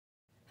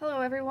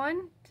Hello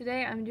everyone,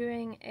 today I'm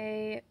doing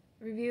a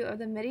review of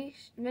the mini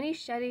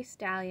Shetty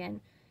Stallion,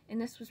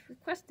 and this was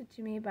requested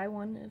to me by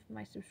one of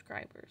my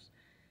subscribers.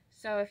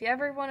 So if you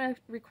ever want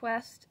to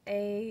request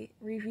a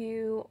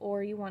review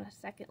or you want a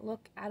second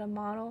look at a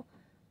model,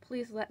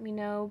 please let me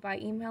know by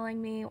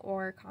emailing me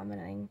or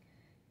commenting,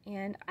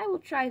 and I will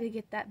try to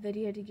get that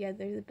video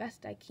together the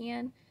best I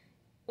can,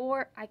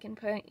 or I can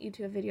point you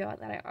to a video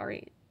that I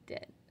already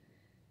did.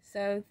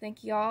 So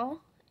thank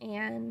y'all,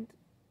 and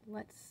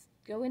let's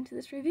go into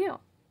this review.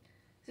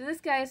 So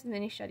this guy is the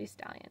mini Shetty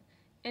Stallion,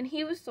 and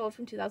he was sold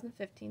from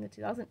 2015 to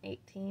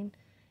 2018,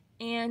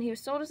 and he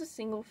was sold as a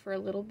single for a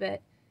little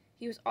bit.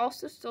 He was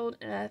also sold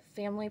in a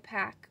family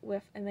pack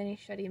with a mini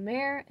Shetty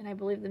mare, and I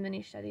believe the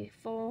mini Shetty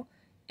foal,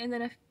 and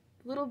then a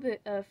little bit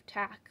of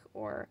tack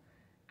or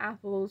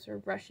apples or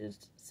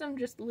brushes, some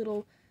just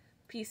little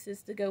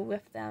pieces to go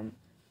with them.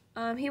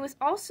 He was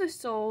also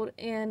sold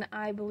in,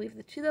 I believe,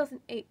 the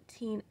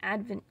 2018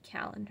 Advent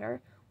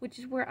calendar, which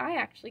is where I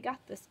actually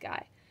got this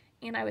guy.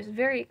 And I was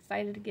very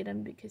excited to get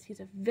him because he's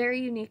a very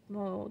unique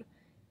mold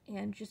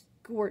and just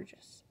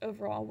gorgeous.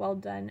 Overall, well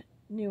done,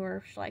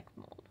 newer Schleich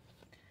mold.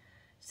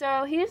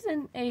 So he is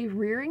in a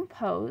rearing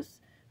pose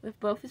with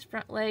both his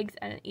front legs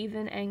at an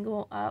even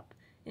angle up,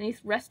 and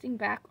he's resting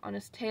back on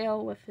his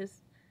tail with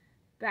his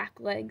back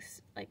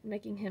legs, like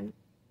making him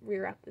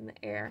rear up in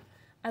the air.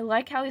 I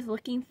like how he's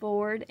looking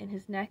forward and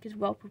his neck is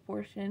well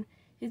proportioned.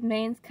 His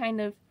mane's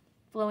kind of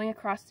flowing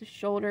across his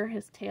shoulder,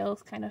 his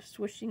tail's kind of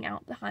swishing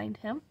out behind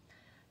him.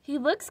 He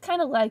looks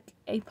kind of like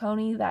a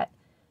pony that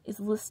is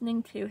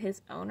listening to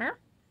his owner,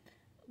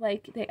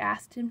 like they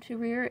asked him to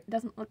rear. It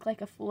doesn't look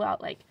like a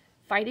full-out like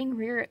fighting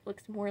rear. It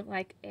looks more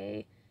like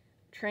a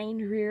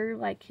trained rear,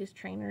 like his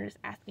trainer is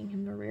asking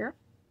him to rear.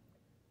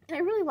 And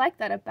I really like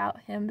that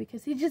about him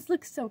because he just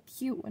looks so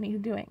cute when he's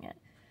doing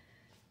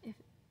it.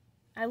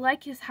 I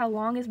like how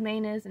long his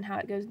mane is and how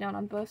it goes down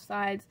on both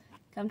sides,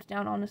 comes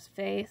down on his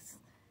face.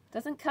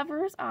 Doesn't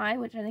cover his eye,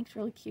 which I think is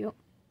really cute.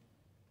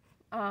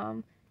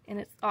 And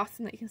it's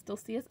awesome that you can still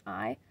see his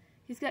eye.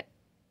 He's got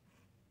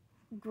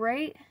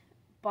great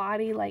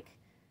body, like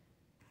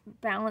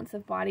balance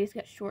of body. He's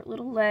got short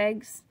little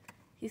legs.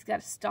 He's got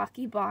a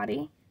stocky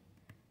body.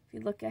 If you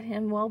look at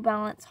him,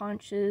 well-balanced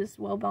haunches,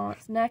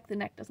 well-balanced neck. The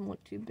neck doesn't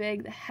look too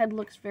big. The head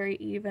looks very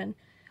even.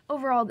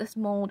 Overall, this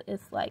mold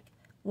is like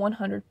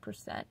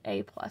 100%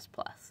 A++.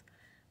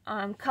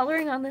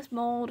 Coloring on this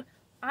mold,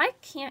 I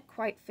can't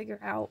quite figure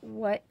out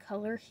what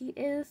color he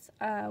is.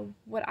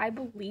 What I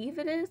believe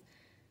it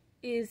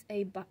is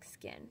a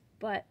buckskin,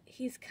 but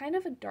he's kind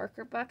of a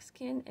darker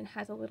buckskin and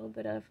has a little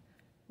bit of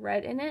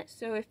red in it.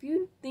 So if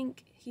you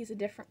think he's a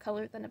different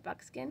color than a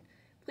buckskin,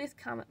 please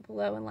comment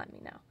below and let me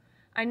know.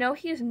 I know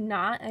he is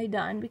not a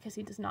dun because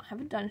he does not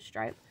have a dun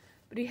stripe,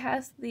 but he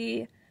has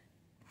the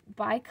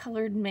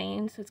bicolored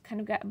mane, so it's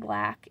kind of got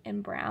black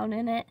and brown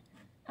in it,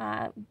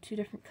 two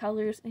different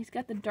colors, and he's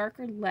got the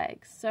darker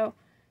legs. So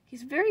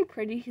he's very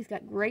pretty. He's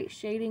got great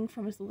shading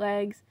from his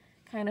legs,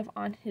 kind of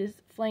on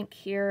his flank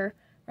here,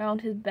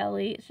 around his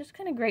belly. It's just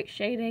kind of great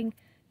shading.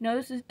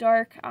 Nose is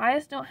dark.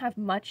 Eyes don't have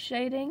much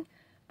shading,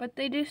 but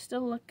they do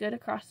still look good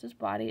across his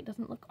body. It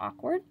doesn't look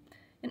awkward.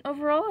 And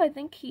overall, I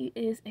think he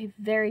is a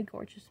very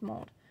gorgeous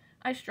mold.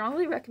 I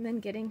strongly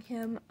recommend getting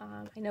him.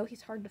 I know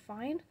he's hard to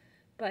find,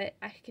 but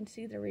I can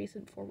see the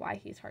reason for why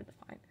he's hard to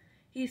find.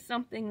 He's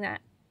something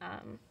that,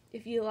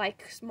 if you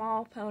like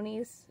small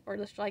ponies or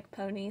just like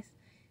ponies,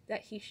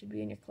 that he should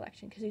be in your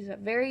collection because he's a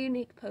very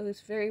unique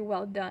pose, very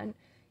well done,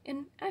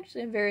 and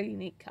actually a very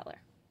unique color.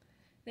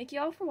 Thank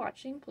you all for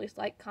watching. Please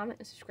like, comment,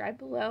 and subscribe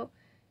below,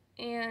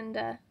 and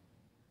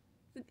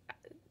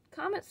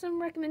comment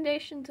some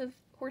recommendations of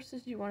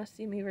horses you want to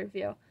see me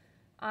review.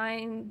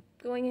 I'm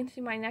going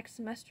into my next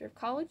semester of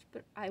college,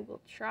 but I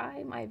will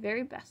try my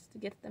very best to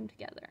get them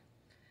together.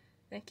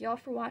 Thank you all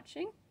for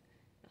watching.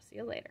 I'll see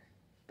you later.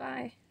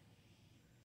 Bye.